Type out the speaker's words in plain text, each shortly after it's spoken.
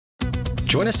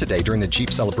Join us today during the Jeep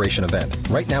Celebration event.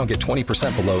 Right now, get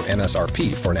 20% below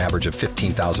MSRP for an average of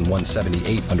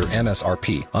 $15,178 under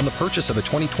MSRP on the purchase of a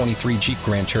 2023 Jeep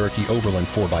Grand Cherokee Overland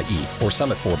 4xE or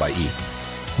Summit 4xE.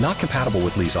 Not compatible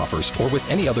with lease offers or with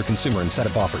any other consumer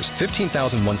incentive offers.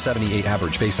 $15,178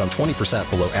 average based on 20%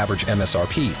 below average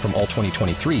MSRP from all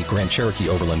 2023 Grand Cherokee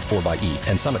Overland 4xE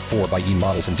and Summit 4xE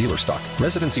models in dealer stock.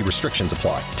 Residency restrictions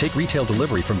apply. Take retail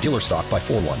delivery from dealer stock by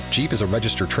 4/1. Jeep is a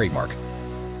registered trademark.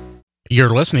 You're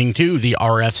listening to the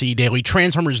RFC Daily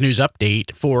Transformers News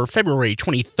Update for February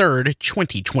 23rd,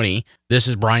 2020. This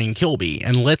is Brian Kilby,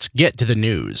 and let's get to the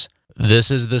news.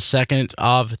 This is the second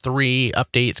of 3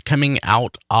 updates coming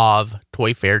out of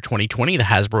Toy Fair 2020, the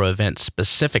Hasbro event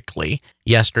specifically.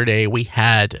 Yesterday, we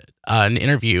had an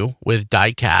interview with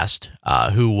Diecast,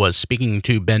 who was speaking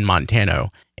to Ben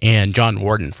Montano and John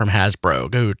Warden from Hasbro.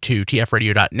 Go to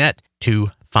tfradio.net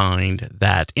to find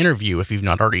that interview if you've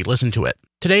not already listened to it.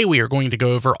 Today, we are going to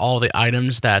go over all the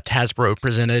items that Hasbro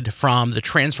presented from the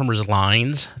Transformers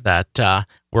lines that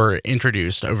were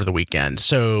introduced over the weekend.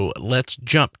 So let's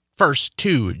jump first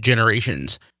to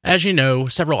Generations. As you know,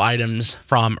 several items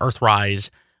from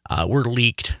Earthrise were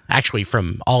leaked, actually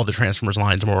from all of the Transformers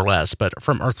lines more or less, but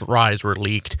from Earthrise were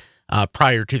leaked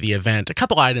prior to the event. A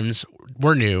couple items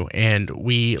were new, and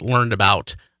we learned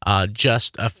about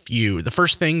just a few. The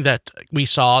first thing that we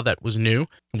saw that was new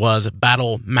was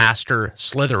Battle Master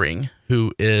Slithering,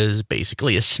 who is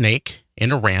basically a snake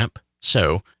in a ramp.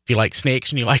 So if you like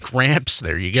snakes and you like ramps,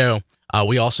 there you go.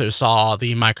 We also saw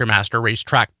the Micromaster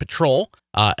Racetrack Patrol,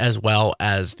 as well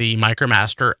as the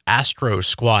Micromaster Astro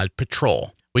Squad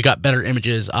Patrol. We got better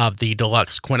images of the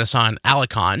Deluxe Quintesson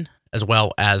Alicon, as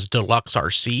well as Deluxe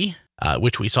RC,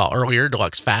 which we saw earlier,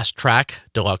 Deluxe Fast Track,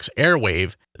 Deluxe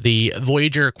Airwave, the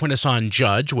Voyager Quintesson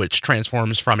Judge, which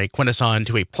transforms from a Quintesson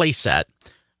to a playset,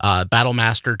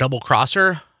 Battlemaster Double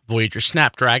Crosser, Voyager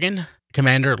Snapdragon,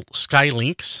 Commander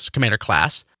Skylynx, Commander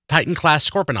Class, Titan Class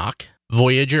Scorponok,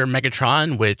 Voyager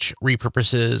Megatron, which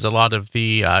repurposes a lot of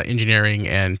the engineering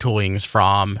and toolings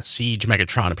from Siege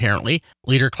Megatron, apparently,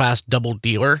 Leader Class Double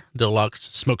Dealer, Deluxe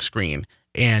Smokescreen,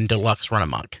 and Deluxe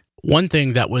Run-Amok. One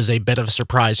thing that was a bit of a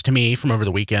surprise to me from over the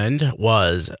weekend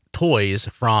was toys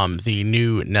from the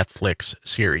new Netflix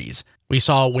series. We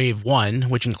saw Wave 1,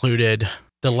 which included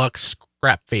Deluxe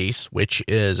Scrapface, which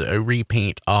is a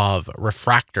repaint of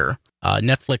Refractor,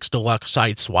 Netflix Deluxe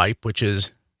Sideswipe, which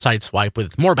is Sideswipe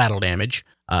with more battle damage,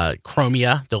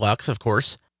 Chromia Deluxe, of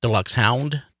course, Deluxe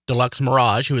Hound, Deluxe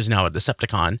Mirage, who is now a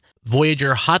Decepticon,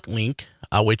 Voyager Hotlink,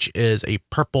 which is a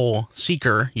purple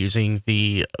Seeker using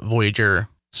the Voyager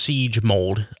Siege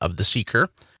mold of the Seeker,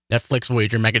 Netflix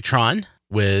Voyager Megatron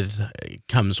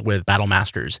comes with Battle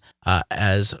Masters,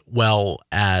 as well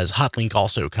as Hotlink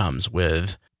also comes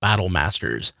with Battle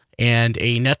Masters, and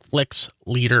a Netflix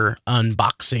Leader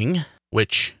Unboxing,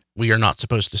 which we are not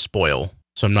supposed to spoil.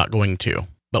 So I'm not going to,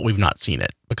 but we've not seen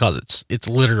it because it's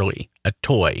literally a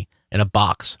toy in a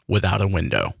box without a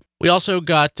window. We also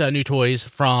got new toys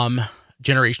from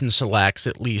Generation Selects,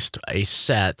 at least a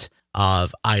set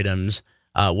of items.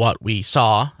 What we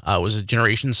saw was a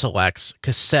Generation Selects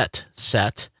cassette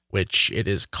set, which it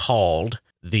is called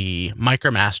the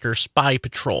Micromaster Spy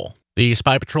Patrol. The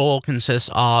Spy Patrol consists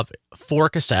of 4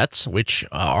 cassettes, which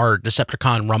are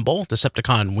Decepticon Rumble,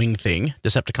 Decepticon Wing Thing,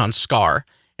 Decepticon Scar,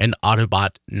 and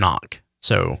Autobot Knock.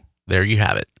 So there you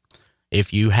have it.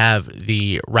 If you have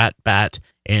the Rat Bat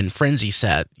and Frenzy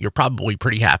set, you're probably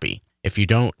pretty happy. If you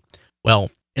don't, well,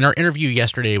 in our interview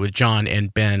yesterday with John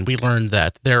and Ben, we learned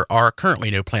that there are currently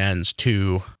no plans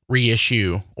to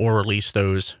reissue or release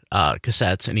those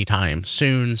cassettes anytime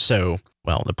soon. So,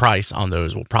 well, the price on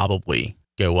those will probably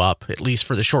go up, at least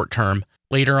for the short term.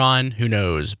 Later on, who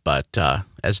knows? But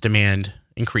as demand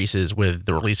increases with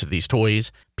the release of these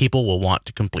toys, people will want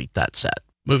to complete that set.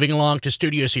 Moving along to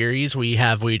Studio Series, we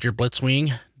have Voyager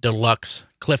Blitzwing, Deluxe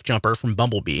Cliff Jumper from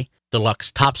Bumblebee,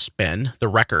 Deluxe Topspin, The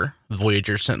Wrecker,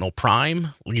 Voyager Sentinel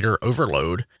Prime, Leader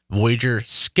Overload, Voyager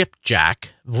Skipjack,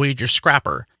 Voyager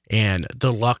Scrapper, and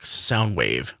Deluxe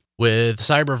Soundwave. With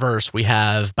Cyberverse, we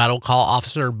have Battle Call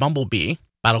Officer Bumblebee,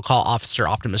 Battle Call Officer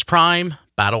Optimus Prime,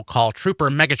 Battle Call Trooper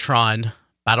Megatron,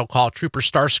 Battle Call Trooper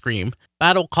Starscream,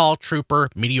 Battle Call Trooper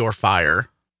Meteor Fire,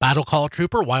 Battle Call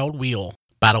Trooper Wild Wheel,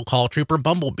 Battle Call Trooper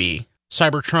Bumblebee,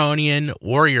 Cybertronian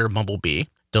Warrior Bumblebee,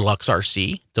 Deluxe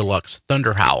RC, Deluxe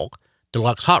Thunderhowl,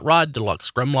 Deluxe Hot Rod,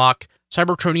 Deluxe Grimlock,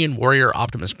 Cybertronian Warrior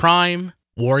Optimus Prime,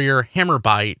 Warrior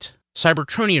Hammerbite,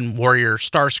 Cybertronian Warrior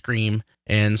Starscream,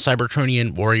 and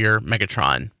Cybertronian Warrior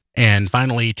Megatron. And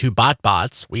finally, to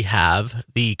BotBots, we have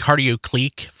the Cardio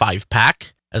Clique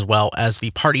 5-pack, as well as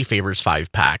the Party Favors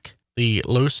 5-pack, the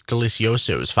Los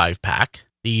Deliciosos 5-pack,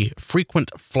 the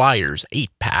Frequent Flyers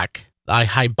 8-pack, the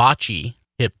Hibachi,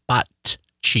 there's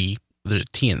a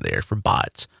T in there for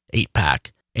bots,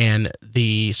 8-pack, and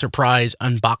the surprise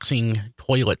unboxing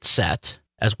toilet set,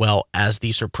 as well as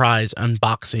the surprise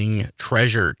unboxing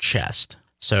treasure chest.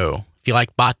 So if you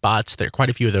like bots, there are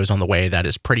quite a few of those on the way. That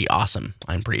is pretty awesome.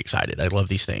 I'm pretty excited. I love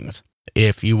these things.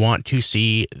 If you want to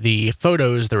see the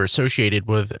photos that are associated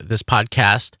with this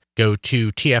podcast, go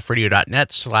to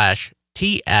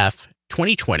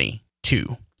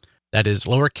tfradio.net/TF2022. That is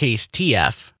lowercase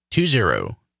tf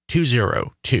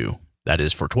 20202. That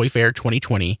is for Toy Fair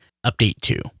 2020 Update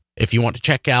 2. If you want to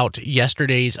check out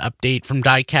yesterday's update from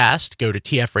Diecast, go to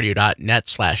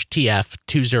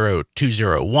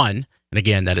tfradio.net/TF20201. And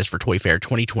again, that is for Toy Fair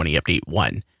 2020 Update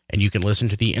 1. And you can listen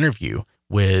to the interview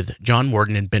with John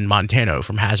Warden and Ben Montano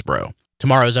from Hasbro.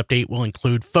 Tomorrow's update will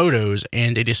include photos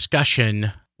and a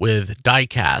discussion with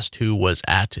Diecast, who was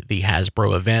at the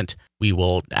Hasbro event. We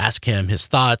will ask him his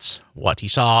thoughts, what he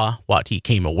saw, what he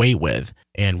came away with,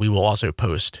 and we will also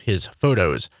post his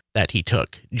photos that he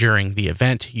took during the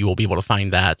event. You will be able to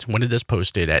find that when it is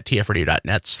posted at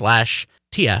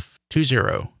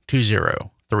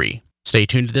tfradio.net/TF20203. Stay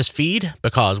tuned to this feed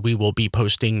because we will be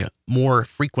posting more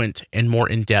frequent and more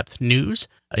in-depth news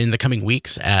in the coming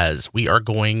weeks as we are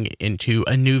going into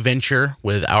a new venture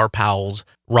with our pals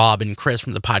Rob and Chris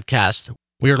from the podcast.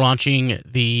 We are launching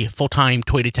the Full-Time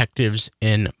Toy Detectives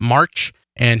in March,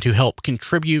 and to help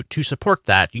contribute to support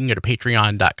that, you can go to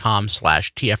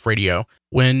patreon.com/TFradio.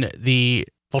 When the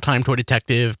Full-Time Toy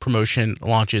Detective promotion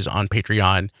launches on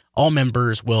Patreon, all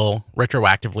members will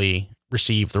retroactively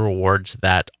receive the rewards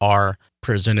that are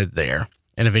presented there.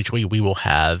 And eventually we will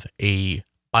have a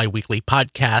bi-weekly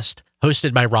podcast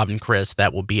hosted by Rob and Chris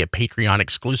that will be a Patreon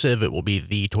exclusive. It will be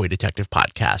the Toy Detective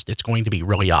Podcast. It's going to be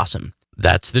really awesome.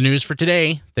 That's the news for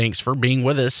today. Thanks for being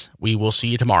with us. We will see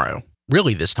you tomorrow.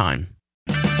 Really this time.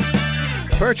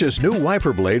 Purchase new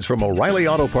wiper blades from O'Reilly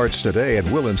Auto Parts today and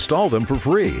we'll install them for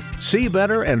free. See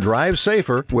better and drive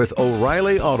safer with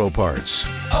O'Reilly Auto Parts.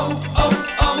 Oh,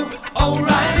 oh, oh, O'Reilly